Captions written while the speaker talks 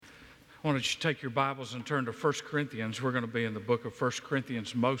Why don't you take your Bibles and turn to 1 Corinthians. We're going to be in the book of 1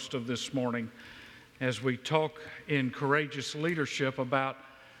 Corinthians most of this morning as we talk in courageous leadership about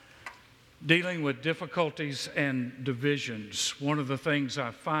dealing with difficulties and divisions. One of the things I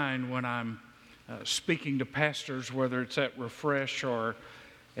find when I'm speaking to pastors, whether it's at Refresh or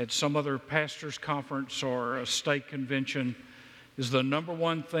at some other pastors' conference or a state convention, is the number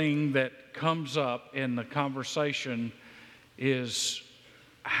one thing that comes up in the conversation is,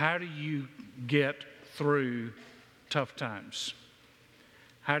 how do you get through tough times?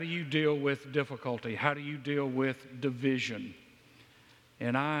 How do you deal with difficulty? How do you deal with division?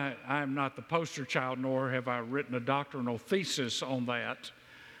 And I'm not the poster child, nor have I written a doctrinal thesis on that.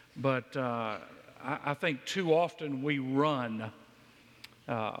 But I think too often we run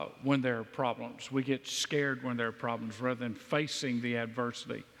when there are problems. We get scared when there are problems rather than facing the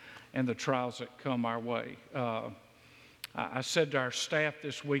adversity and the trials that come our way. I said to our staff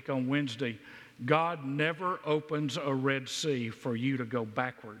this week on Wednesday, God never opens a Red Sea for you to go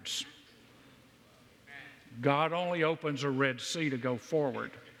backwards. God only opens a Red Sea to go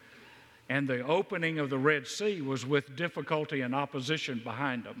forward. And the opening of the Red Sea was with difficulty and opposition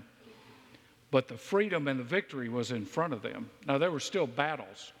behind them. But the freedom and the victory was in front of them. Now, there were still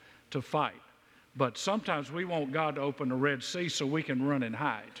battles to fight. But sometimes we want God to open the Red Sea so we can run and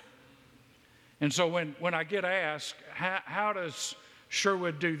hide. And so when I get asked, how does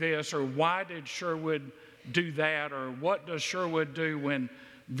Sherwood do this, or why did Sherwood do that, or what does Sherwood do when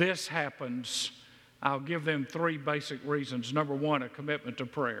this happens, I'll give them three basic reasons. Number one, a commitment to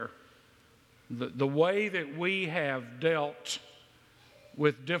prayer. The way that we have dealt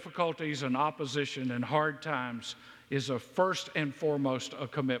with difficulties and opposition and hard times is first and foremost a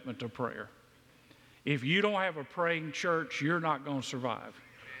commitment to prayer. If you don't have a praying church, you're not going to survive.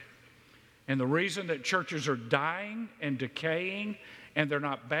 And the reason that churches are dying and decaying and they're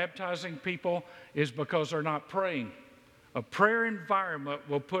not baptizing people is because they're not praying. A prayer environment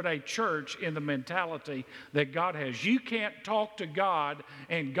will put a church in the mentality that God has. You can't talk to God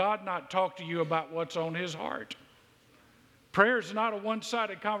and God not talk to you about what's on His heart. Prayer is not a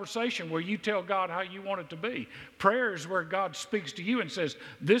one-sided conversation where you tell God how you want it to be. Prayer is where God speaks to you and says,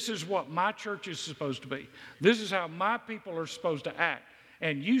 this is what my church is supposed to be. This is how my people are supposed to act.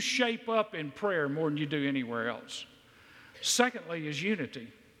 And you shape up in prayer more than you do anywhere else. Secondly is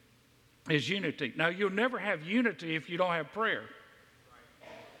unity. Now, you'll never have unity if you don't have prayer.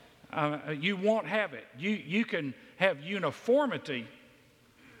 You won't have it. You can have uniformity.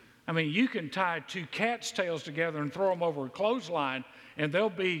 I mean, you can tie two cat's tails together and throw them over a clothesline, and they'll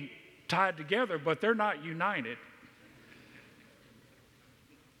be tied together, but they're not united.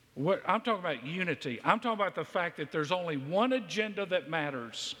 I'm talking about unity. I'm talking about the fact that there's only one agenda that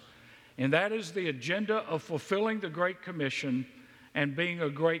matters, and that is the agenda of fulfilling the Great Commission and being a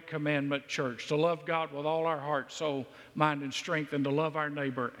great commandment church, to love God with all our heart, soul, mind, and strength, and to love our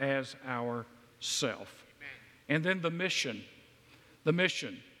neighbor as ourself. And then the mission. The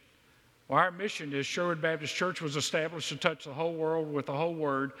mission. Well, our mission is Sherwood Baptist Church was established to touch the whole world with the whole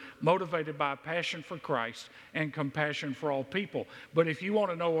word, motivated by a passion for Christ and compassion for all people. But if you want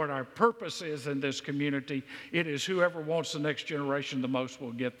to know what our purpose is in this community, it is whoever wants the next generation the most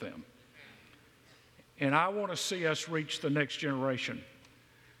will get them. And I want to see us reach the next generation.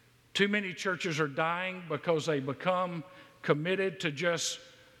 Too many churches are dying because they become committed to just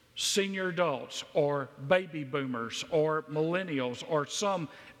senior adults or baby boomers or millennials or some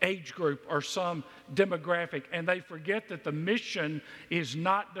age group or some demographic, and they forget that the mission is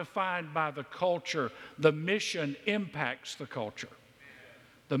not defined by the culture. The mission impacts the culture.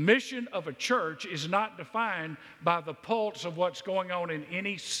 The mission of a church is not defined by the pulse of what's going on in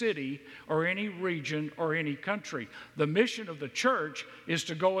any city or any region or any country. The mission of the church is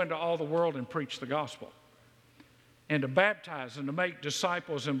to go into all the world and preach the gospel, and to baptize and to make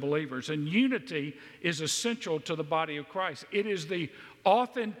disciples and believers. And unity is essential to the body of Christ. It is the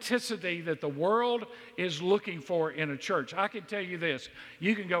authenticity that the world is looking for in a church. I can tell you this.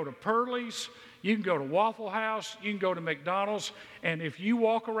 You can go to Pearlie's, you can go to Waffle House, you can go to McDonald's, and if you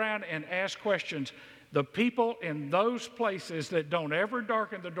walk around and ask questions, the people in those places that don't ever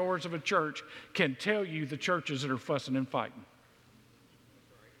darken the doors of a church can tell you the churches that are fussing and fighting.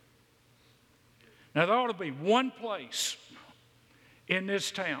 Now, there ought to be one place in this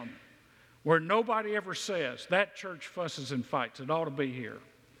town where nobody ever says, that church fusses and fights. It ought to be here.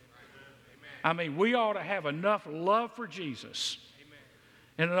 I mean, we ought to have enough love for Jesus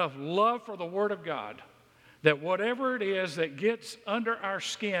and enough love for the Word of God that whatever it is that gets under our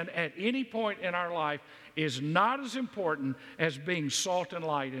skin at any point in our life is not as important as being salt and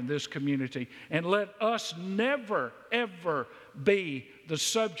light in this community. And let us never, ever be the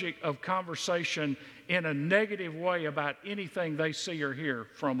subject of conversation in a negative way about anything they see or hear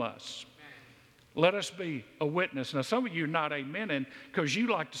from us. Let us be a witness. Now, some of you are not amening because you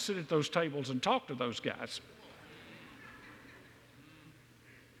like to sit at those tables and talk to those guys.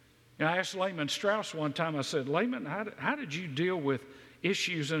 And I asked Lehman Strauss one time, I said, Lehman, how did you deal with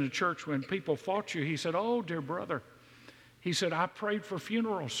issues in the church when people fought you? He said, oh, dear brother. He said, I prayed for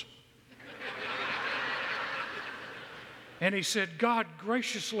funerals. And he said, God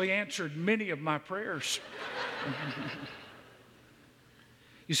graciously answered many of my prayers.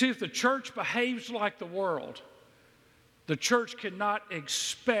 You see, if the church behaves like the world, the church cannot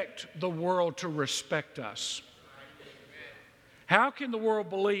expect the world to respect us. How can the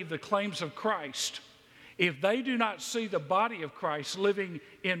world believe the claims of Christ if they do not see the body of Christ living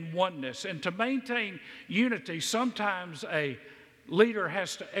in oneness? And to maintain unity, sometimes a leader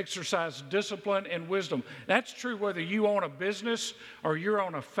has to exercise discipline and wisdom. That's true whether you own a business or you're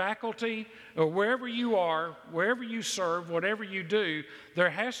on a faculty or wherever you are, wherever you serve, whatever you do, there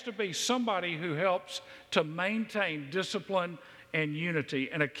has to be somebody who helps to maintain discipline and unity.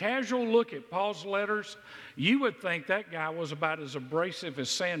 And a casual look at Paul's letters, you would think that guy was about as abrasive as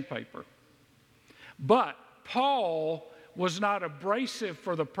sandpaper. But Paul was not abrasive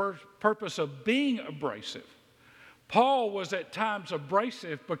for the purpose of being abrasive. Paul was at times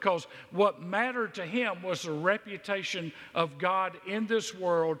abrasive because what mattered to him was the reputation of God in this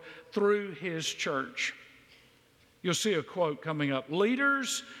world through his church. You'll see a quote coming up.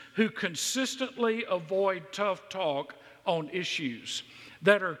 Leaders who consistently avoid tough talk on issues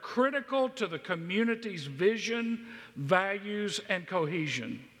that are critical to the community's vision, values, and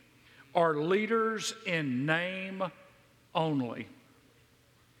cohesion are leaders in name only.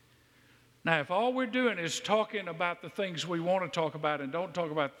 Now, if all we're doing is talking about the things we want to talk about and don't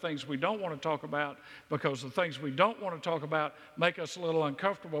talk about the things we don't want to talk about because the things we don't want to talk about make us a little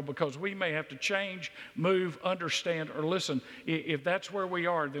uncomfortable because we may have to change, move, understand, or listen, if that's where we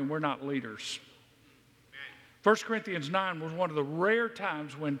are, then we're not leaders. 1 Corinthians 9 was one of the rare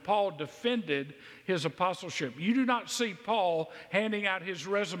times when Paul defended his apostleship. You do not see Paul handing out his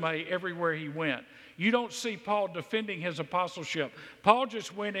resume everywhere he went. You don't see Paul defending his apostleship. Paul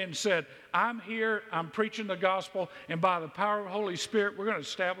just went in and said, I'm here, I'm preaching the gospel, and by the power of the Holy Spirit, we're going to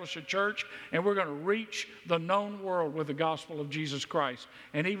establish a church, and we're going to reach the known world with the gospel of Jesus Christ.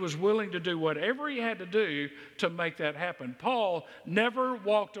 And he was willing to do whatever he had to do to make that happen. Paul never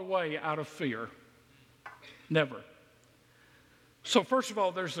walked away out of fear. Never. So first of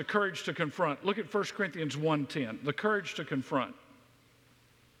all, there's the courage to confront. Look at 1 Corinthians 1:10, the courage to confront.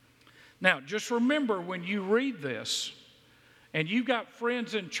 Now, just remember when you read this, and you've got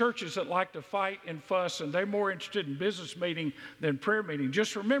friends in churches that like to fight and fuss, and they're more interested in business meeting than prayer meeting.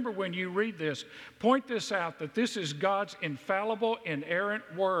 Just remember when you read this, point this out, that this is God's infallible, inerrant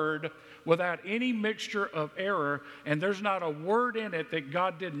word without any mixture of error, and there's not a word in it that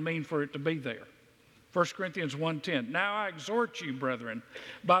God didn't mean for it to be there. 1 Corinthians 1:10, now I exhort you, brethren,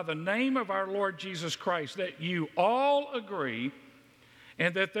 by the name of our Lord Jesus Christ, that you all agree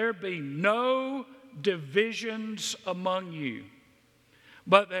and that there be no divisions among you,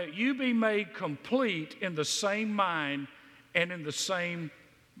 but that you be made complete in the same mind and in the same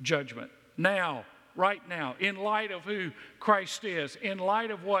judgment. Now, right now, in light of who Christ is, in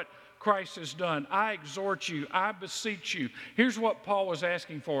light of what Christ has done, I exhort you, I beseech you. Here's what Paul was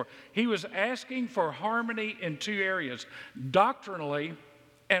asking for. He was asking for harmony in two areas, doctrinally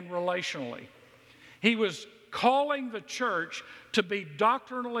and relationally. He was calling the church to be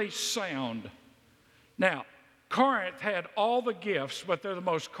doctrinally sound. Now, Corinth had all the gifts, but they're the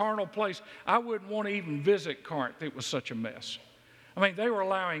most carnal place. I wouldn't want to even visit Corinth. It was such a mess. I mean, they were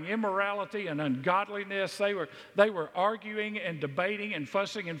allowing immorality and ungodliness. They were arguing and debating and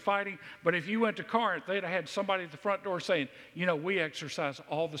fussing and fighting. But if you went to Corinth, they'd have had somebody at the front door saying, you know, we exercise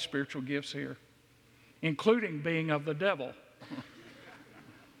all the spiritual gifts here, including being of the devil.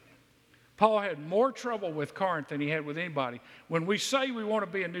 Paul had more trouble with Corinth than he had with anybody. When we say we want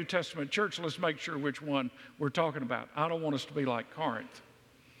to be a New Testament church, let's make sure which one we're talking about. I don't want us to be like Corinth.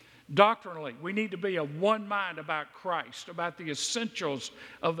 Doctrinally, we need to be of one mind about Christ, about the essentials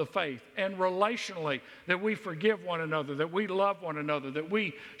of the faith. And relationally, that we forgive one another, that we love one another, that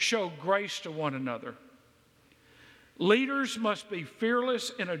we show grace to one another. Leaders must be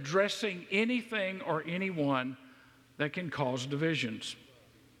fearless in addressing anything or anyone that can cause divisions.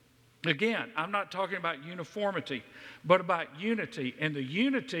 Again, I'm not talking about uniformity, but about unity. And the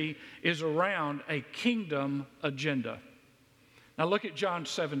unity is around a kingdom agenda. Now look at John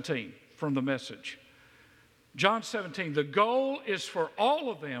 17 from the Message. John 17, the goal is for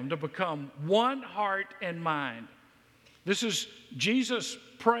all of them to become one heart and mind. This is Jesus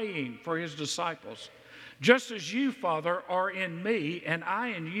praying for his disciples. Just as you, Father, are in me and I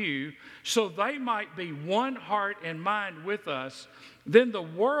in you, so they might be one heart and mind with us, then the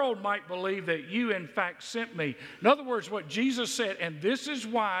world might believe that you in fact sent me. In other words, what Jesus said, and this is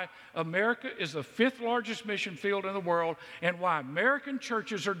why America is the 5th largest mission field in the world, and why American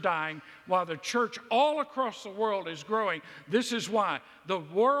churches are dying, while the church all across the world is growing. This is why the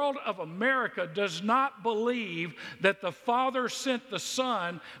world of America does not believe that the Father sent the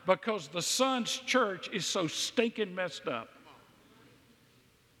Son, because the Son's church is so stinking messed up.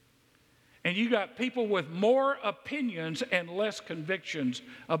 And you got people with more opinions and less convictions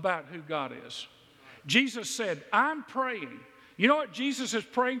about who God is. Jesus said, I'm praying. You know what Jesus is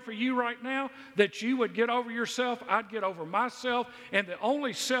praying for you right now? That you would get over yourself, I'd get over myself, and the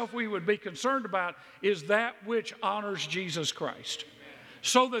only self we would be concerned about is that which honors Jesus Christ.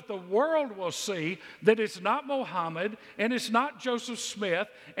 So that the world will see that it's not Mohammed, and it's not Joseph Smith,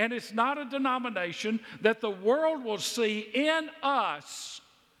 and it's not a denomination, that the world will see in us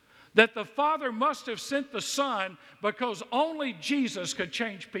that the Father must have sent the Son, because only Jesus could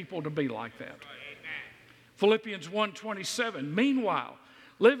change people to be like that. Amen. Philippians 1:27, meanwhile,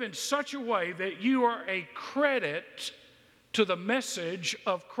 live in such a way that you are a credit to the message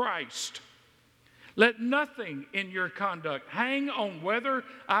of Christ. Let nothing in your conduct hang on whether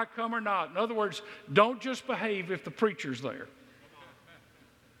I come or not. In other words, don't just behave if the preacher's there.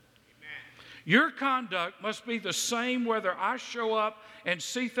 Your conduct must be the same whether I show up and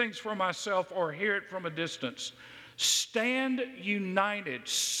see things for myself or hear it from a distance. Stand united,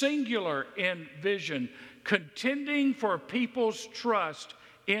 singular in vision, contending for people's trust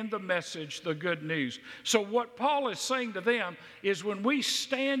in the message, the good news. So what Paul is saying to them is, when we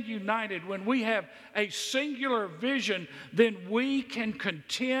stand united, when we have a singular vision, then we can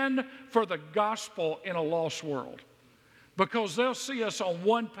contend for the gospel in a lost world. Because they'll see us on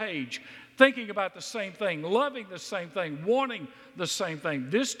one page, thinking about the same thing, loving the same thing, wanting the same thing.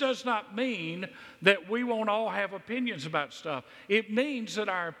 This does not mean that we won't all have opinions about stuff. It means that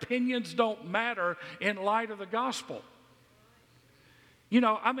our opinions don't matter in light of the gospel. You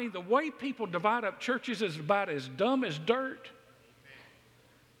know, I mean, the way people divide up churches is about as dumb as dirt.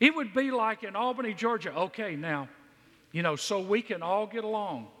 It would be like in Albany, Georgia, okay, now, you know, so we can all get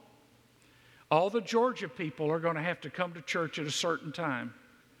along. All the Georgia people are going to have to come to church at a certain time.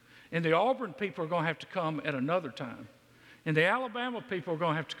 And the Auburn people are going to have to come at another time. And the Alabama people are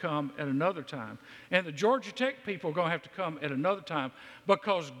going to have to come at another time. And the Georgia Tech people are going to have to come at another time,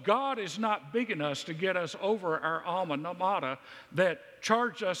 because God is not big enough to get us over our alma mater that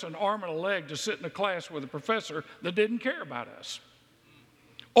charged us an arm and a leg to sit in a class with a professor that didn't care about us.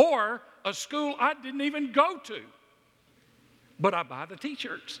 Or a school I didn't even go to, but I buy the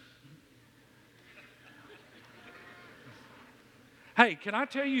t-shirts. Hey, can I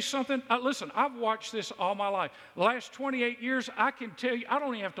tell you something? Listen, I've watched this all my life. The last 28 years, I can tell you, I don't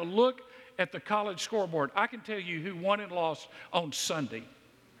even have to look at the college scoreboard. I can tell you who won and lost on Sunday.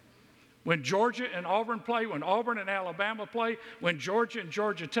 When Georgia and Auburn play, when Auburn and Alabama play, when Georgia and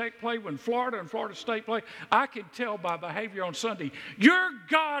Georgia Tech play, when Florida and Florida State play, I can tell by behavior on Sunday, your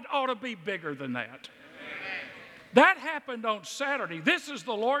God ought to be bigger than that. That happened on Saturday. This is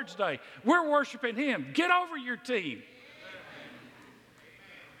the Lord's Day. We're worshiping Him. Get over your team.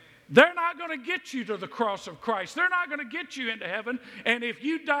 They're not going to get you to the cross of Christ. They're not going to get you into heaven. And if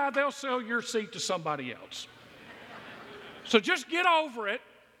you die, they'll sell your seat to somebody else. So just get over it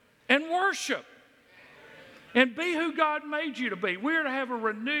and worship. And be who God made you to be. We're to have a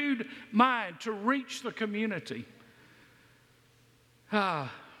renewed mind to reach the community.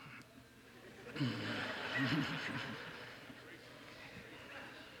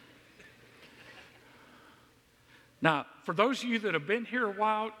 Now, for those of you that have been here a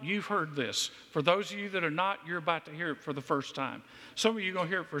while, you've heard this. For those of you that are not, you're about to hear it for the first time. Some of you are going to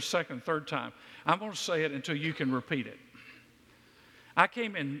hear it for a second, third time. I'm going to say it until you can repeat it. I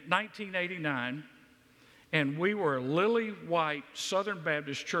came in 1989, and we were a lily-white Southern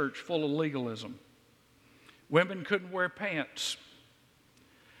Baptist church full of legalism. Women couldn't wear pants.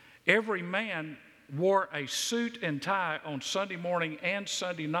 Every man wore a suit and tie on Sunday morning and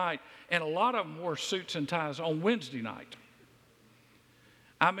Sunday night, and a lot of them wore suits and ties on Wednesday night.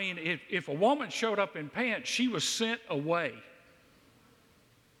 I mean, if a woman showed up in pants, she was sent away.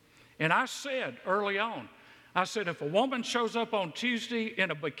 And I said early on, I said, if a woman shows up on Tuesday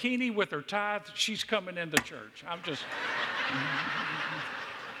in a bikini with her tie, she's coming into church. I'm just...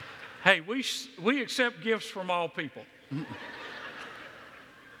 Hey, we accept gifts from all people.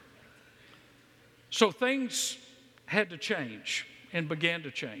 So things had to change and began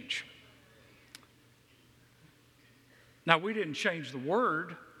to change. Now, we didn't change the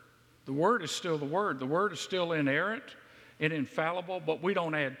Word. The Word is still the Word. The Word is still inerrant and infallible, but we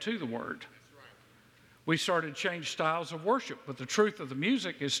don't add to the Word. We started to change styles of worship, but the truth of the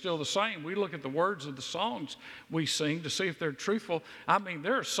music is still the same. We look at the words of the songs we sing to see if they're truthful. I mean,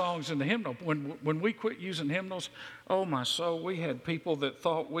 there are songs in the hymnal. When we quit using hymnals, oh my soul, we had people that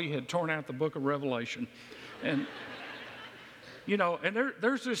thought we had torn out the book of Revelation. And, you know, and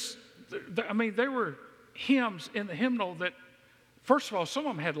there's this, I mean, there were hymns in the hymnal that, first of all, some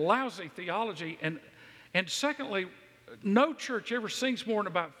of them had lousy theology, and secondly, no church ever sings more than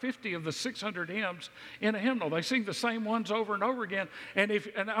about 50 of the 600 hymns in a hymnal. They sing the same ones over and over again. And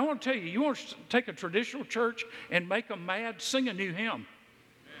I want to tell you, you want to take a traditional church and make them mad, sing a new hymn.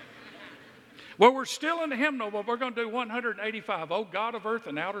 Well, we're still in the hymnal, but we're going to do 185, Oh God of earth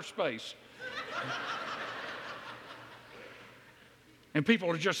and outer space. And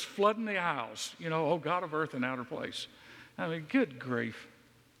people are just flooding the aisles, you know, Oh God of earth and outer place. I mean, good grief.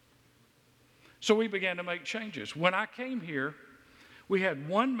 So we began to make changes. When I came here, we had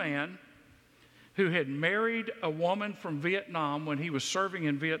one man who had married a woman from Vietnam when he was serving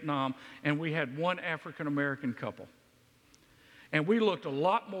in Vietnam, and we had one African-American couple. And we looked a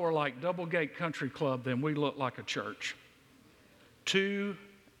lot more like Doublegate Country Club than we looked like a church. To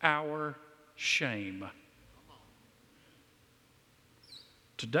our shame.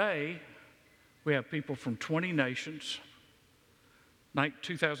 Today, we have people from 20 nations.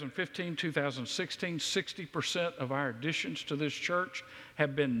 2015, 2016, 60% of our additions to this church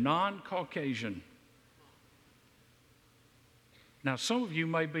have been non-Caucasian. Now, some of you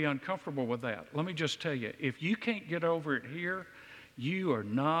may be uncomfortable with that. Let me just tell you, if you can't get over it here, you are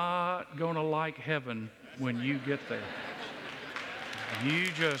not going to like heaven when you get there.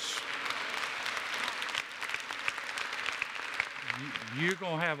 You're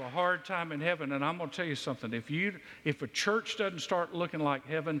going to have a hard time in heaven, and I'm going to tell you something. If a church doesn't start looking like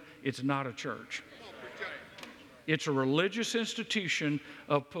heaven, it's not a church. It's a religious institution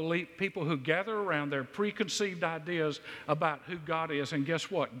of people who gather around their preconceived ideas about who God is. And guess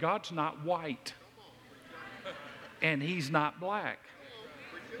what? God's not white, and He's not black,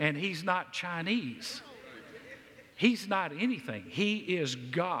 and He's not Chinese. He's not anything. He is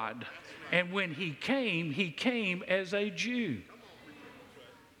God. And when He came as a Jew.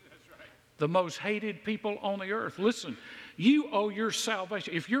 The most hated people on the earth. Listen, you owe your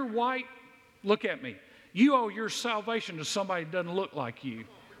salvation. If you're white, look at me. You owe your salvation to somebody that doesn't look like you.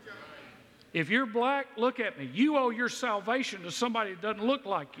 If you're black, look at me. You owe your salvation to somebody that doesn't look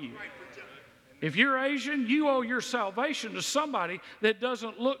like you. If you're Asian, you owe your salvation to somebody that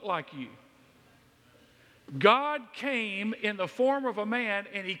doesn't look like you. God came in the form of a man,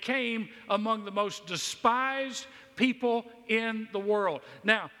 and He came among the most despised people in the world.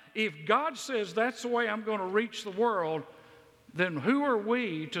 Now, if God says that's the way I'm going to reach the world, then who are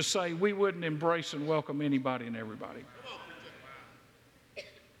we to say we wouldn't embrace and welcome anybody and everybody?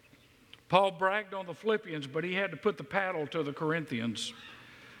 Paul bragged on the Philippians, but he had to put the paddle to the Corinthians.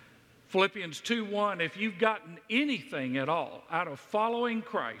 Philippians 2:1, if you've gotten anything at all out of following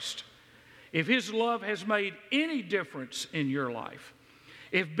Christ, if His love has made any difference in your life,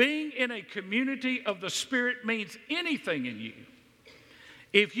 if being in a community of the Spirit means anything in you,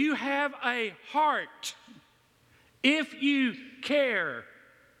 if you have a heart, if you care,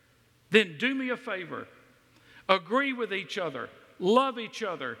 then do me a favor. Agree with each other. Love each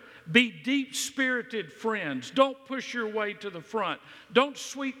other. Be deep-spirited friends. Don't push your way to the front. Don't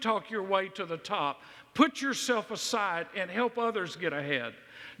sweet-talk your way to the top. Put yourself aside and help others get ahead.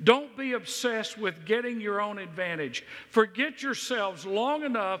 Don't be obsessed with getting your own advantage. Forget yourselves long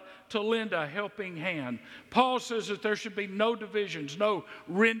enough to lend a helping hand. Paul says that there should be no divisions, no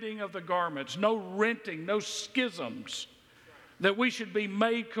rending of the garments, no renting, no schisms. That we should be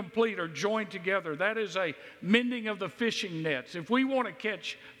made complete or joined together. That is a mending of the fishing nets. If we want to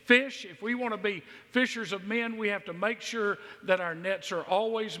catch fish, if we want to be fishers of men, we have to make sure that our nets are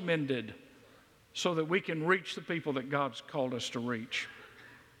always mended so that we can reach the people that God's called us to reach.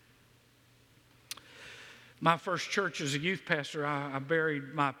 My first church as a youth pastor, I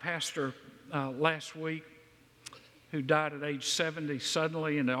buried my pastor last week, who died at age 70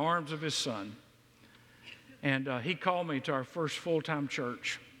 suddenly in the arms of his son. And he called me to our first full-time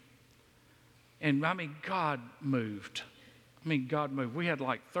church. And I mean, God moved. We had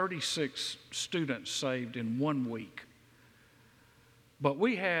like 36 students saved in 1 week. But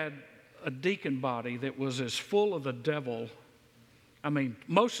we had a deacon body that was as full of the devil. I mean,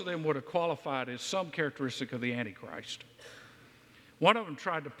 most of them would have qualified as some characteristic of the Antichrist. One of them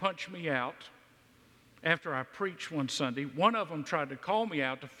tried to punch me out. after I preached one Sunday. One of them tried to call me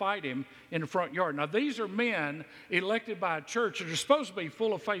out to fight him in the front yard. Now, these are men elected by a church that are supposed to be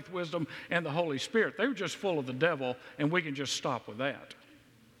full of faith, wisdom, and the Holy Spirit. They were just full of the devil, and we can just stop with that.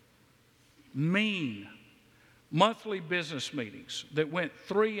 Mean monthly business meetings that went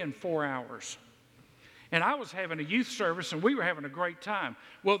 3 and 4 hours. And I was having a youth service, and we were having a great time.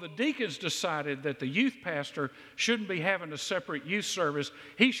 Well, the deacons decided that the youth pastor shouldn't be having a separate youth service.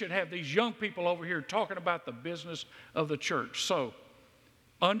 He should have these young people over here talking about the business of the church. So,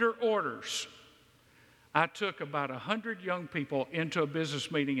 under orders, I took about 100 young people into a business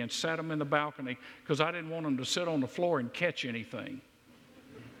meeting and sat them in the balcony because I didn't want them to sit on the floor and catch anything.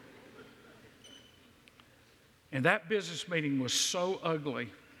 And that business meeting was so ugly.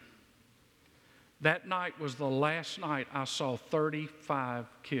 That night was the last night I saw 35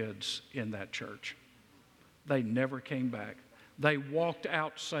 kids in that church. They never came back. They walked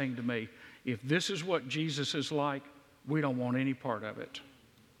out saying to me, if this is what Jesus is like, we don't want any part of it.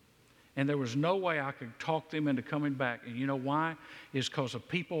 And there was no way I could talk them into coming back. And you know why? It's because of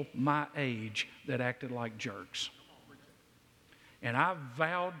people my age that acted like jerks. And I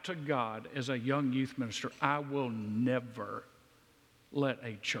vowed to God as a young youth minister, I will never let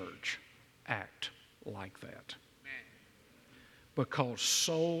a church act like that. Because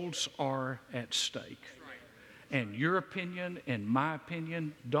souls are at stake. And your opinion and my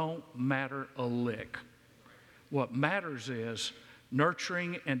opinion don't matter a lick. What matters is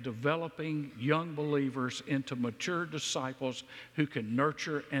nurturing and developing young believers into mature disciples who can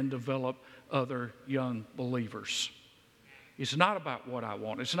nurture and develop other young believers. It's not about what I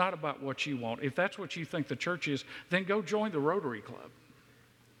want. It's not about what you want. If that's what you think the church is, then go join the Rotary Club.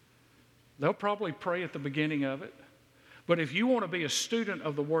 They'll probably pray at the beginning of it. But if you want to be a student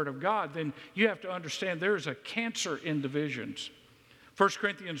of the Word of God, then you have to understand there is a cancer in divisions. 1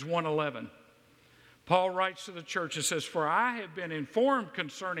 Corinthians 1:11. Paul writes to the church and says, for I have been informed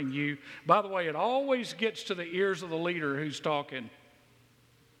concerning you. By the way, it always gets to the ears of the leader who's talking.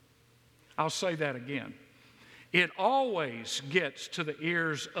 I'll say that again. It always gets to the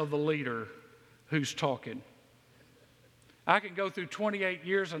ears of the leader who's talking. I can go through 28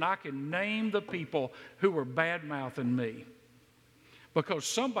 years and I can name the people who were bad-mouthing me because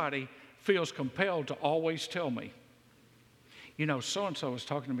somebody feels compelled to always tell me, you know, so-and-so was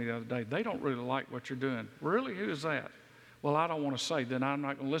talking to me the other day. They don't really like what you're doing. Really? Who is that? Well, I don't want to say. Then I'm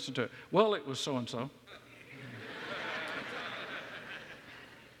not going to listen to it. Well, it was so-and-so.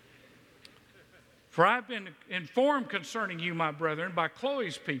 For I've been informed concerning you, my brethren, by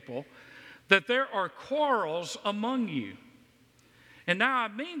Chloe's people, that there are quarrels among you. And now I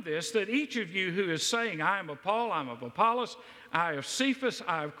mean this, that each of you who is saying, I am of Paul, I am of Apollos, I of Cephas,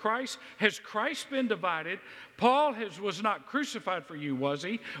 I of Christ, has Christ been divided? Paul was not crucified for you, was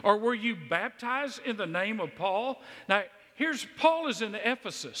he? Or were you baptized in the name of Paul? Now, Paul is in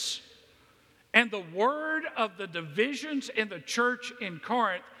Ephesus. And the word of the divisions in the church in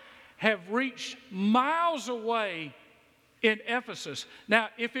Corinth have reached miles away in Ephesus. Now,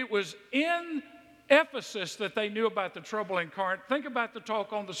 if it was in Ephesus that they knew about the trouble in Corinth, think about the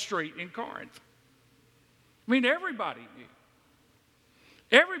talk on the street in Corinth. I mean, everybody knew.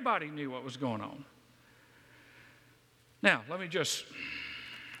 Everybody knew what was going on. Now, let me just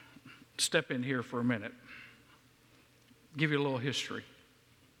step in here for a minute. Give you a little history.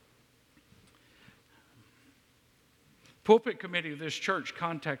 Pulpit committee of this church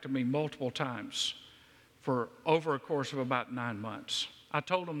contacted me multiple times for over a course of about 9 months. I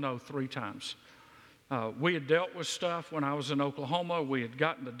told them no 3 times. We had dealt with stuff when I was in Oklahoma. We had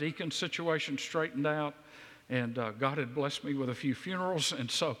gotten the deacon situation straightened out, and God had blessed me with a few funerals, and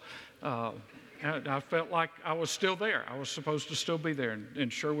so I felt like I was still there. I was supposed to still be there,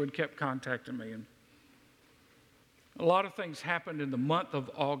 and Sherwood kept contacting me. And a lot of things happened in the month of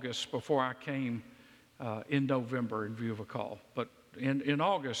August before I came in November in view of a call. But in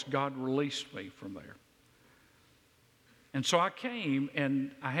August, God released me from there. And so I came,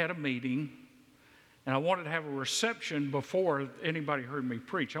 and I had a meeting, and I wanted to have a reception before anybody heard me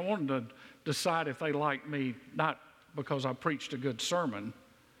preach. I wanted to decide if they liked me, not because I preached a good sermon,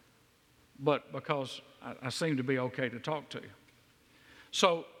 but because I seemed to be okay to talk to.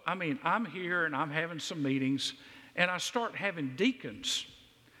 So, I mean, I'm here, and I'm having some meetings, and I start having deacons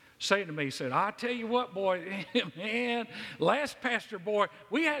saying to me, said, I tell you what, boy, man, last pastor, boy,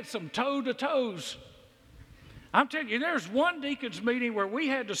 we had some toe-to-toes. I'm telling you, there's one deacons meeting where we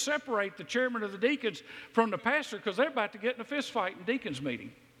had to separate the chairman of the deacons from the pastor because they're about to get in a fist fight in deacons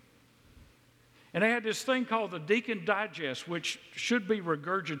meeting. And they had this thing called the Deacon Digest, which should be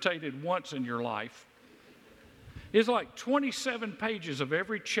regurgitated once in your life. It's like 27 pages of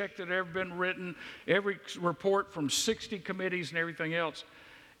every check that had ever been written, every report from 60 committees and everything else.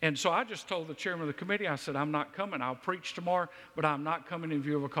 And so I just told the chairman of the committee, I said, I'm not coming. I'll preach tomorrow, but I'm not coming in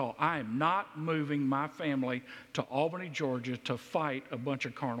view of a call. I am not moving my family to Albany, Georgia to fight a bunch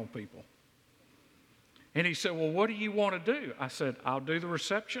of carnal people. And he said, well, what do you want to do? I said, I'll do the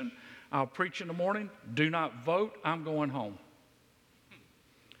reception. I'll preach in the morning. Do not vote. I'm going home.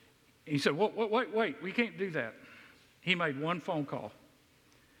 He said, wait, we can't do that. He made one phone call.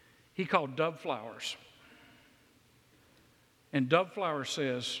 He called Dove Flowers. And Dove Flowers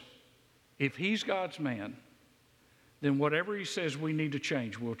says, if he's God's man, then whatever he says we need to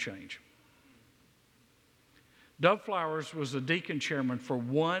change, we'll change. Dove Flowers was the deacon chairman for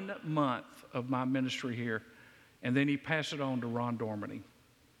 1 month of my ministry here, and then he passed it on to Ron Dormany.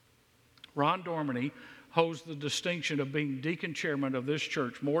 Ron Dormany holds the distinction of being deacon chairman of this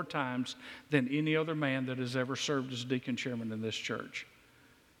church more times than any other man that has ever served as deacon chairman in this church.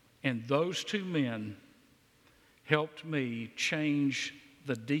 And those two men helped me change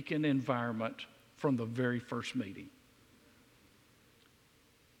the deacon environment from the very first meeting.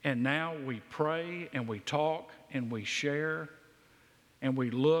 And now we pray and we talk and we share and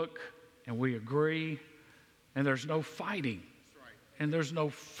we look and we agree, and there's no fighting, and there's no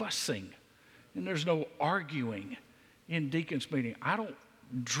fussing, and there's no arguing in deacons meeting. I don't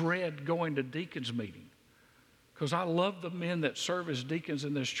dread going to deacons meeting because I love the men that serve as deacons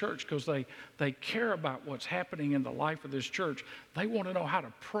in this church because they care about what's happening in the life of this church. They want to know how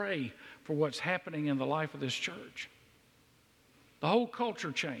to pray for what's happening in the life of this church. The whole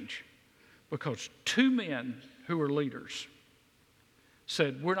culture changed because two men who were leaders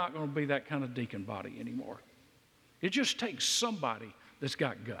said, we're not going to be that kind of deacon body anymore. It just takes somebody that's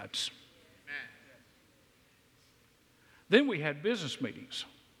got guts. Amen. Then we had business meetings.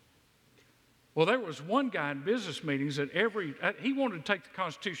 Well, there was one guy in business meetings that he wanted to take the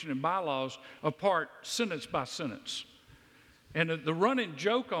Constitution and bylaws apart sentence by sentence. And the running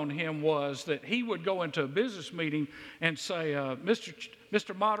joke on him was that he would go into a business meeting and say,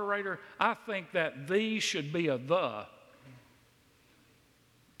 Mr. Moderator, I think that these should be a the.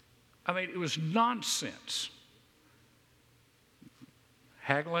 I mean, it was nonsense.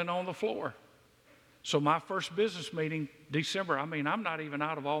 Haggling on the floor. So my first business meeting, December, I'm not even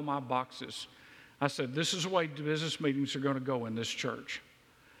out of all my boxes. I said, this is the way business meetings are going to go in this church.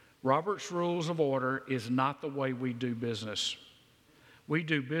 Robert's Rules of Order is not the way we do business. We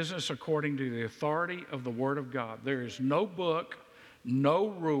do business according to the authority of the Word of God. There is no book, no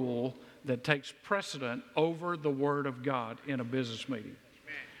rule that takes precedent over the Word of God in a business meeting.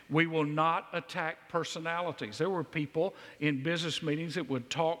 We will not attack personalities. There were people in business meetings that would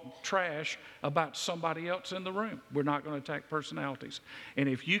talk trash about somebody else in the room. We're not going to attack personalities. And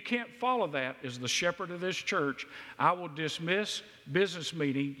if you can't follow that as the shepherd of this church, I will dismiss business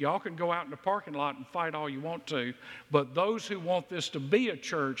meeting. Y'all can go out in the parking lot and fight all you want to. But those who want this to be a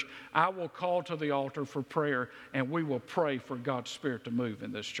church, I will call to the altar for prayer, and we will pray for God's Spirit to move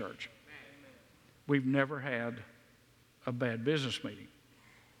in this church. Amen. We've never had a bad business meeting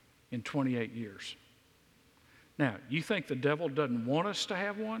in 28 years. Now, you think the devil doesn't want us to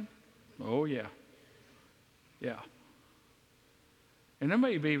have one? Oh, yeah. Yeah. And there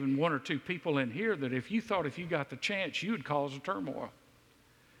may be even one or two people in here that if you got the chance, you would cause a turmoil.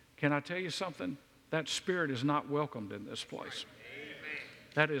 Can I tell you something? That spirit is not welcomed in this place. Amen.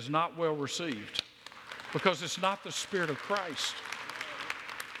 That is not well received because it's not the Spirit of Christ.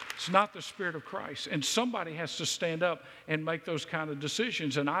 It's not the Spirit of Christ. And somebody has to stand up and make those kind of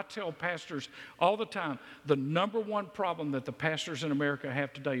decisions. And I tell pastors all the time, the number one problem that the pastors in America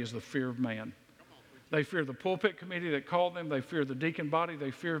have today is the fear of man. They fear the pulpit committee that called them. They fear the deacon body. They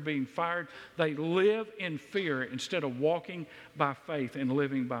fear being fired. They live in fear instead of walking by faith and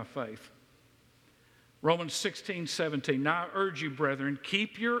living by faith. Romans 16:17. Now I urge you, brethren,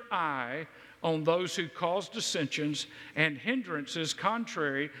 keep your eye on those who cause dissensions and hindrances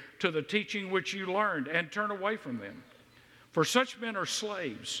contrary to the teaching which you learned, and turn away from them. For such men are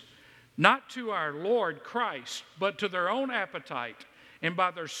slaves, not to our Lord Christ, but to their own appetite, and by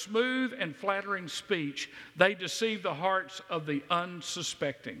their smooth and flattering speech, they deceive the hearts of the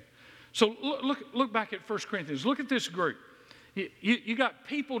unsuspecting. So look back at 1 Corinthians. Look at this group. You got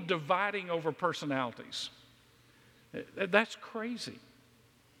people dividing over personalities. That's crazy.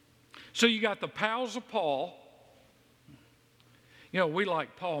 So you got the pals of Paul. You know, we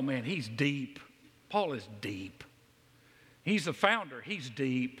like Paul, man, he's deep. Paul is deep. He's the founder, he's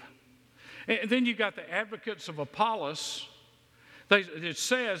deep. And then you got the advocates of Apollos. It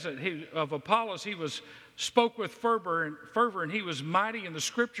says that of Apollos, he was spoke with fervor, and he was mighty in the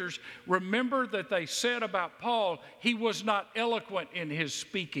Scriptures. Remember that they said about Paul, he was not eloquent in his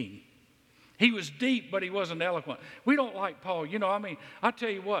speaking. He was deep, but he wasn't eloquent. We don't like Paul. I tell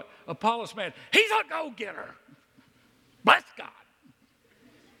you what, Apollos, man, he's a go-getter. Bless God.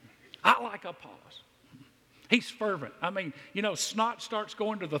 I like Apollos. He's fervent. Snot starts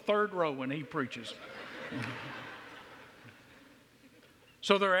going to the third row when he preaches.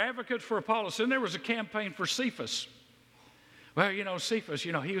 So they're advocates for Apollos. Then there was a campaign for Cephas. Well, Cephas,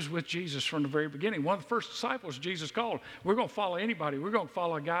 he was with Jesus from the very beginning. One of the first disciples Jesus called. We're going to follow anybody. We're going to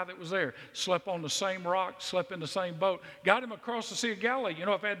follow a guy that was there, slept on the same rock, slept in the same boat, got him across the Sea of Galilee.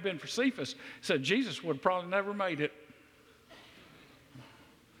 If it had been for Cephas, said Jesus would have probably never made it.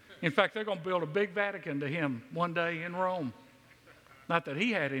 In fact, they're going to build a big Vatican to him one day in Rome. Not that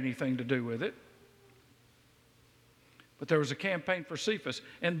he had anything to do with it. But there was a campaign for Cephas.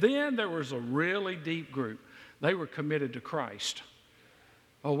 And then there was a really deep group. They were committed to Christ.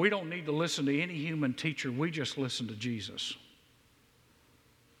 Oh, we don't need to listen to any human teacher. We just listen to Jesus.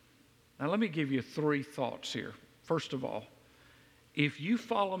 Now, let me give you 3 thoughts here. First of all, if you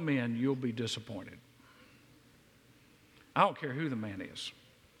follow men, you'll be disappointed. I don't care who the man is.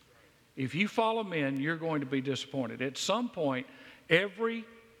 If you follow men, you're going to be disappointed. At some point, every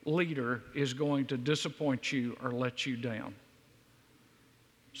leader is going to disappoint you or let you down.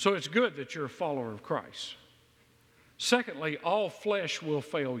 So it's good that you're a follower of Christ. Secondly, all flesh will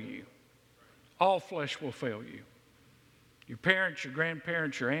fail you. All flesh will fail you. Your parents, your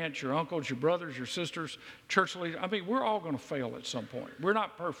grandparents, your aunts, your uncles, your brothers, your sisters, church leaders. We're all going to fail at some point. We're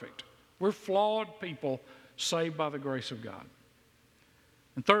not perfect. We're flawed people saved by the grace of God.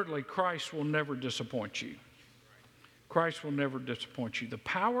 And thirdly, Christ will never disappoint you. Christ will never disappoint you. The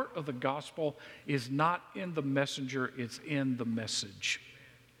power of the gospel is not in the messenger, it's in the message.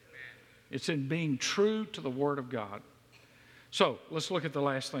 It's in being true to the Word of God. So let's look at the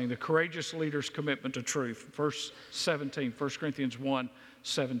last thing, the courageous leader's commitment to truth. Verse 17, 1 Corinthians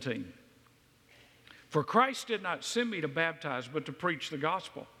 1:17. For Christ did not send me to baptize, but to preach the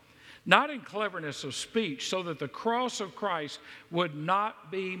gospel, not in cleverness of speech, so that the cross of Christ would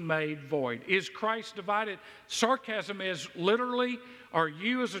not be made void. Is Christ divided? Sarcasm is literally, are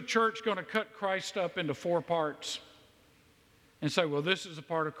you as a church going to cut Christ up into 4 parts and say, well, this is the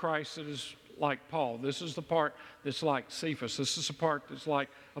part of Christ that is like Paul. This is the part that's like Cephas. This is the part that's like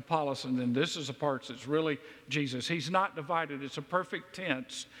Apollos. And then this is the part that's really Jesus. He's not divided. It's a perfect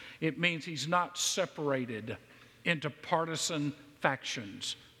tense. It means he's not separated into partisan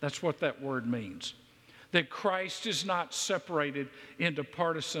factions. That's what that word means. That Christ is not separated into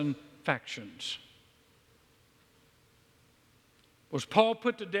partisan factions. Was Paul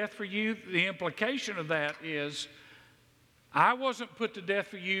put to death for you? The implication of that is, I wasn't put to death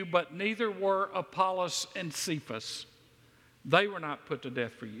for you, but neither were Apollos and Cephas. They were not put to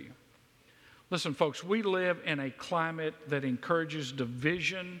death for you. Listen, folks, we live in a climate that encourages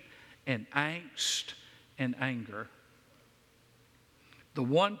division and angst and anger. The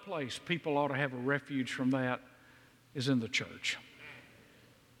one place people ought to have a refuge from that is in the church.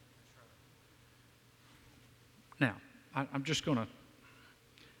 Now, I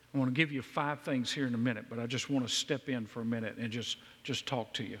want to give you 5 things here in a minute, but I just want to step in for a minute and just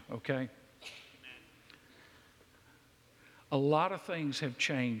talk to you, okay? A lot of things have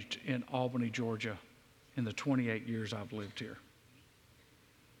changed in Albany, Georgia in the 28 years I've lived here.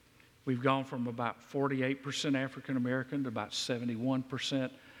 We've gone from about 48% African American to about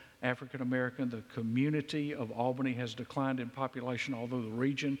 71% African American. The community of Albany has declined in population, although the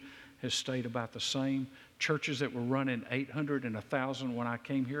region has stayed about the same. Churches that were running 800 and 1,000 when I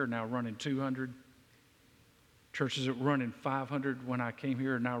came here are now running 200. Churches that were running 500 when I came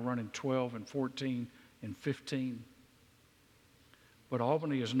here are now running 12 and 14 and 15. But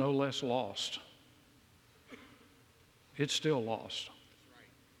Albany is no less lost. It's still lost.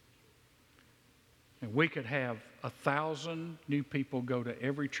 And we could have 1,000 new people go to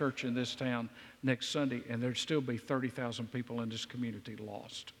every church in this town next Sunday, and there'd still be 30,000 people in this community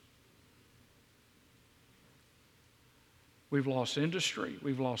lost. We've lost industry.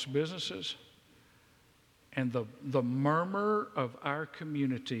 We've lost businesses. And the murmur of our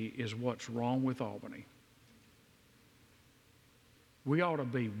community is what's wrong with Albany. We ought to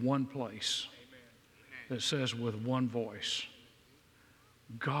be one place that says with one voice,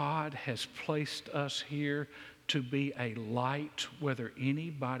 God has placed us here to be a light, whether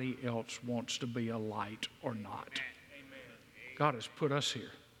anybody else wants to be a light or not. God has put us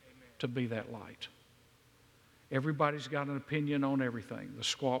here to be that light. Everybody's got an opinion on everything. The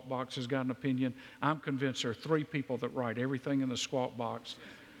Squawk Box has got an opinion. I'm convinced there are 3 people that write everything in the Squawk Box.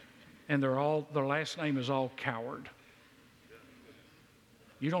 and their last name is all Coward.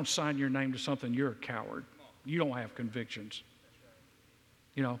 You don't sign your name to something, you're a coward. You don't have convictions.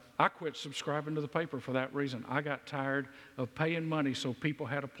 You know, I quit subscribing to the paper for that reason. I got tired of paying money so people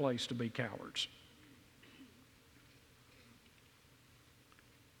had a place to be cowards.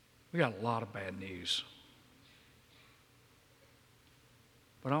 We got a lot of bad news.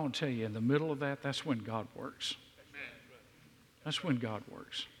 But I want to tell you, in the middle of that, that's when God works. That's when God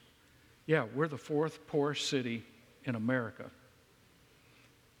works. Yeah, we're the fourth poorest city in America.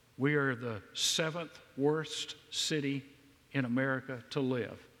 We are the seventh worst city in America to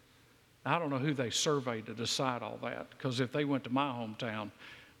live. I don't know who they surveyed to decide all that, because if they went to my hometown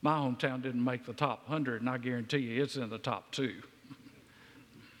didn't make the top 100, and I guarantee you it's in the top 2.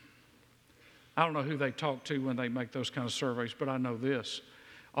 I don't know who they talk to when they make those kind of surveys, but I know this.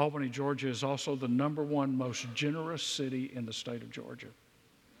 Albany, Georgia is also the #1 most generous city in the state of Georgia.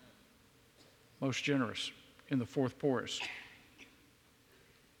 Most generous in the fourth poorest.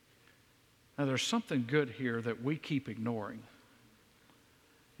 Now, there's something good here that we keep ignoring,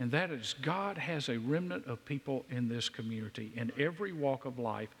 and that is God has a remnant of people in this community, in every walk of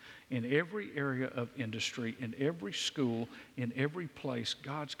life, in every area of industry, in every school, in every place.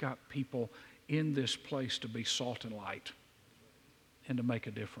 God's got people in this place to be salt and light and to make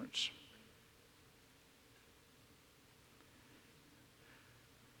a difference.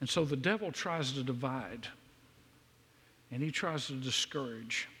 And so the devil tries to divide, and he tries to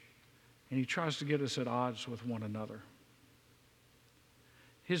discourage, and he tries to get us at odds with one another.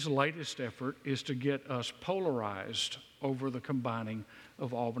 His latest effort is to get us polarized over the combining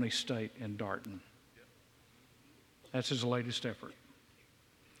of Albany State and Darton. That's his latest effort.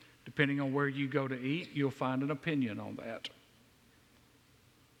 Depending on where you go to eat, you'll find an opinion on that.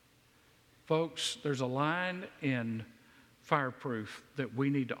 Folks, there's a line in Fireproof that we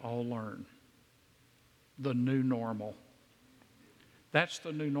need to all learn. The new normal. That's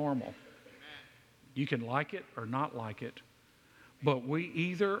the new normal. You can like it or not like it, but we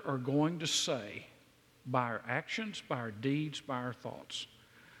either are going to say, by our actions, by our deeds, by our thoughts,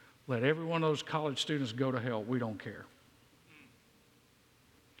 let every one of those college students go to hell, we don't care.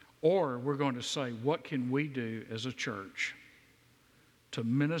 Or we're going to say, what can we do as a church to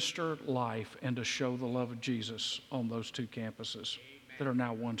minister life and to show the love of Jesus on those 2 campuses that are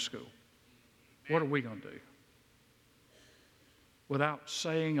now one school? What are we going to do? Without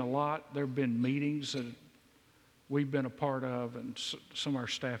saying a lot, there have been meetings that we've been a part of, and some of our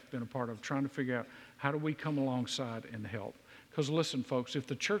staff have been a part of, trying to figure out how do we come alongside and help. Because listen, folks, if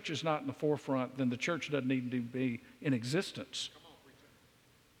the church is not in the forefront, then the church doesn't need to be in existence.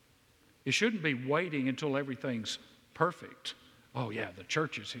 It shouldn't be waiting until everything's perfect. Oh yeah, the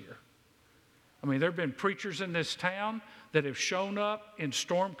church is here. I mean, there have been preachers in this town that have shown up in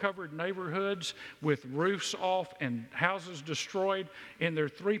storm-covered neighborhoods with roofs off and houses destroyed in their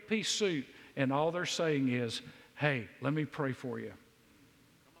 3-piece suit, and all they're saying is, hey, let me pray for you.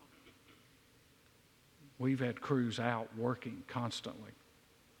 We've had crews out working constantly,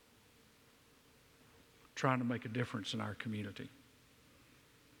 trying to make a difference in our community.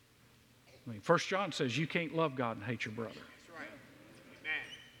 I mean, 1 John says you can't love God and hate your brother. That's right. Amen.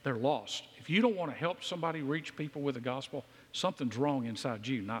 They're lost. If you don't want to help somebody reach people with the gospel, something's wrong inside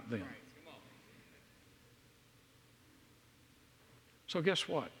you, not them. Right. Come on. So guess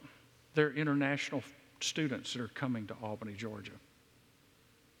what? There are international students that are coming to Albany, Georgia.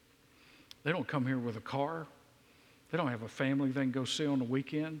 They don't come here with a car. They don't have a family they can go see on the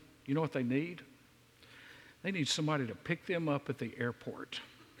weekend. You know what they need? They need somebody to pick them up at the airport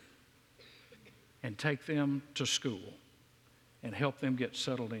and take them to school and help them get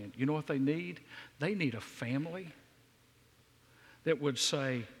settled in. You know what they need? They need a family that would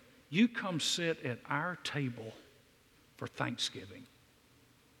say, you come sit at our table for Thanksgiving.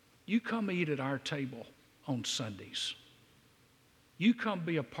 You come eat at our table on Sundays. You come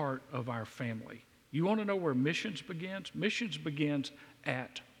be a part of our family. You want to know where missions begins? Missions begins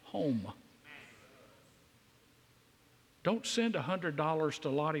at home. Don't send $100 to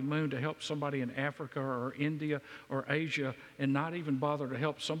Lottie Moon to help somebody in Africa or India or Asia and not even bother to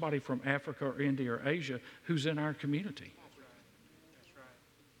help somebody from Africa or India or Asia who's in our community. That's right.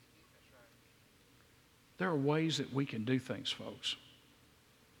 That's right. There are ways that we can do things, folks.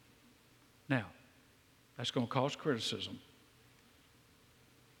 Now, that's going to cause criticism.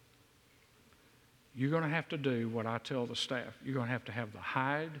 You're going to have to do what I tell the staff. You're going to have the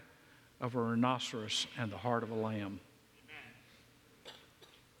hide of a rhinoceros and the heart of a lamb.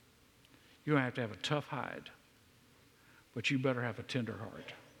 You're going to have a tough hide, but you better have a tender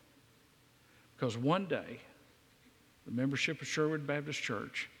heart. Because one day, the membership of Sherwood Baptist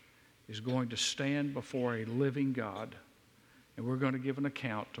Church is going to stand before a living God, and we're going to give an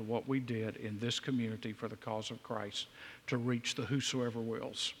account to what we did in this community for the cause of Christ to reach the whosoever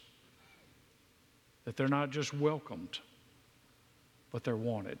wills. That they're not just welcomed, but they're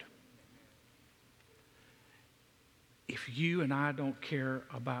wanted. If you and I don't care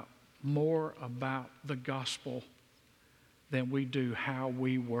more about the gospel than we do how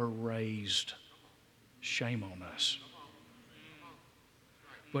we were raised, shame on us.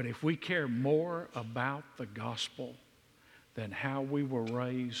 But if we care more about the gospel than how we were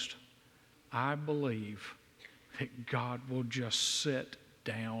raised, I believe that God will just sit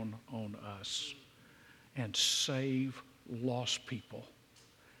down on us and save lost people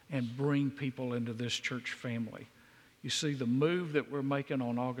and bring people into this church family. You see, the move that we're making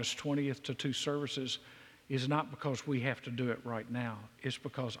on August 20th to 2 services is not because we have to do it right now. It's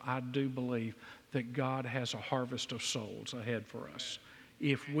because I do believe that God has a harvest of souls ahead for us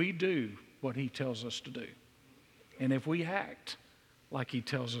if we do what He tells us to do, and if we act like He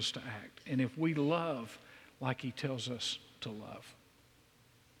tells us to act, and if we love like He tells us to love.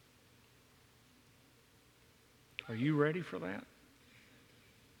 Are you ready for that?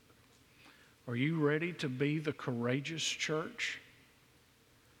 Are you ready to be the courageous church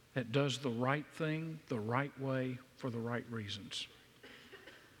that does the right thing the right way for the right reasons?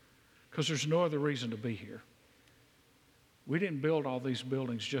 Because there's no other reason to be here. We didn't build all these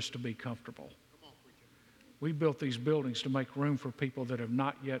buildings just to be comfortable. We built these buildings to make room for people that have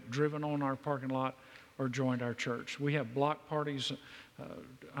not yet driven on our parking lot or joined our church. We have block parties.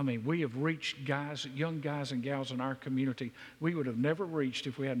 We have reached guys, young guys and gals in our community we would have never reached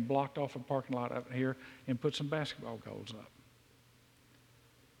if we hadn't blocked off a parking lot out here and put some basketball goals up.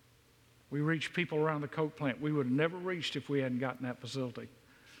 We reach people around the Coke plant we would have never reached if we hadn't gotten that facility.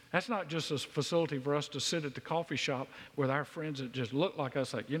 That's not just a facility for us to sit at the coffee shop with our friends that just look like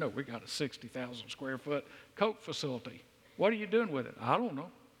us, like, we got a 60,000 square foot Coke facility. What are you doing with it? I don't know.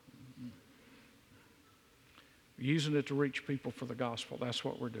 We're using it to reach people for the gospel. That's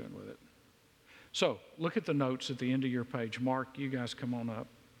what we're doing with it. So look at the notes at the end of your page. Mark, you guys come on up.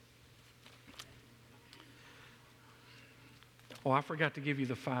 Oh, I forgot to give you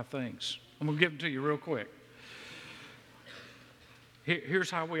the 5 things. I'm going to give them to you real quick. Here's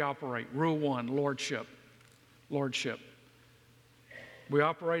how we operate. Rule 1, lordship. Lordship. We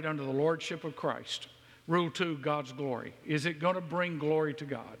operate under the lordship of Christ. Rule 2, God's glory. Is it going to bring glory to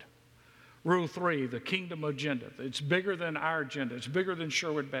God? Rule 3, the kingdom agenda. It's bigger than our agenda. It's bigger than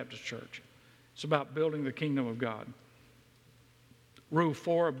Sherwood Baptist Church. It's about building the kingdom of God. Rule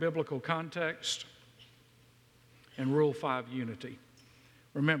 4, a biblical context. And Rule 5, unity.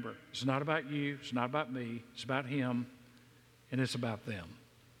 Remember, it's not about you. It's not about me. It's about Him. And it's about them.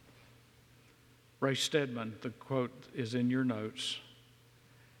 Ray Stedman, the quote is in your notes.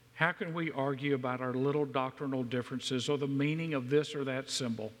 How can we argue about our little doctrinal differences or the meaning of this or that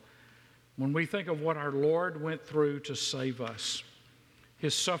symbol when we think of what our Lord went through to save us?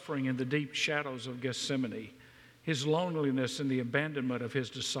 His suffering in the deep shadows of Gethsemane, His loneliness in the abandonment of His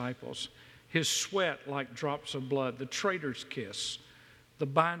disciples, His sweat like drops of blood, the traitor's kiss, the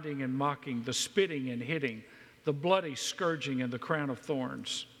binding and mocking, the spitting and hitting, the bloody scourging and the crown of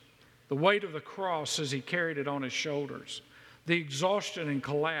thorns, the weight of the cross as He carried it on His shoulders, the exhaustion and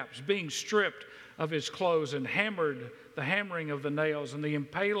collapse, being stripped of His clothes and the hammering of the nails and the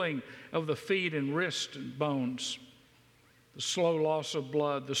impaling of the feet and wrist and bones, the slow loss of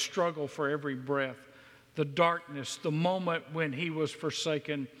blood, the struggle for every breath, the darkness, the moment when He was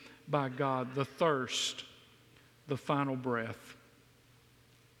forsaken by God, the thirst, the final breath.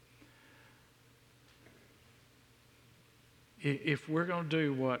 If we're going to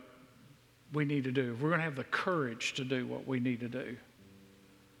do what we need to do, if we're going to have the courage to do what we need to do,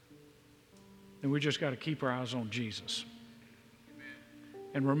 then we just got to keep our eyes on Jesus. Amen.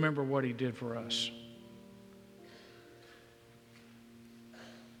 And remember what He did for us.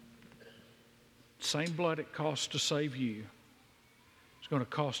 Same blood it costs to save you, it's going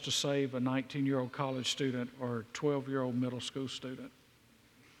to cost to save a 19-year-old college student or a 12-year-old middle school student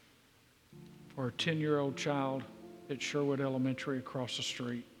or a 10-year-old child at Sherwood Elementary across the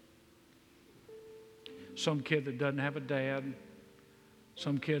street. Some kid that doesn't have a dad.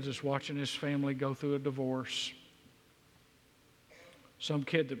 Some kid that's watching his family go through a divorce. Some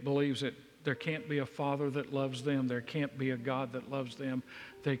kid that believes that there can't be a father that loves them. There can't be a God that loves them.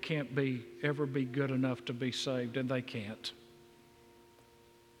 They can't ever be good enough to be saved, and they can't.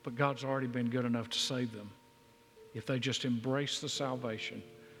 But God's already been good enough to save them if they just embrace the salvation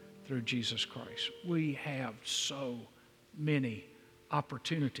through Jesus Christ. We have so many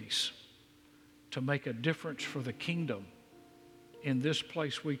opportunities to make a difference for the kingdom in this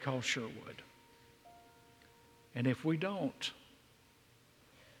place we call Sherwood. And if we don't,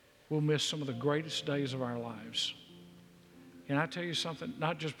 we'll miss some of the greatest days of our lives. Can I tell you something?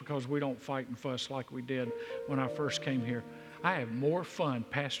 Not just because we don't fight and fuss like we did when I first came here. I have more fun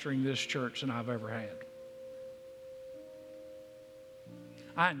pastoring this church than I've ever had.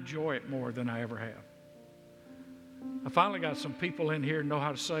 I enjoy it more than I ever have. I finally got some people in here who know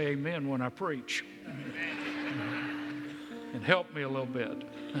how to say amen when I preach. And help me a little bit.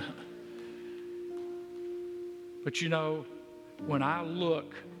 But you know, when I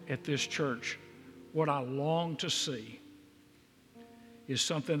look at this church, what I long to see is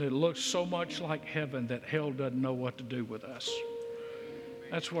something that looks so much like heaven that hell doesn't know what to do with us.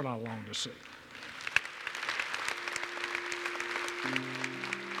 That's what I long to see.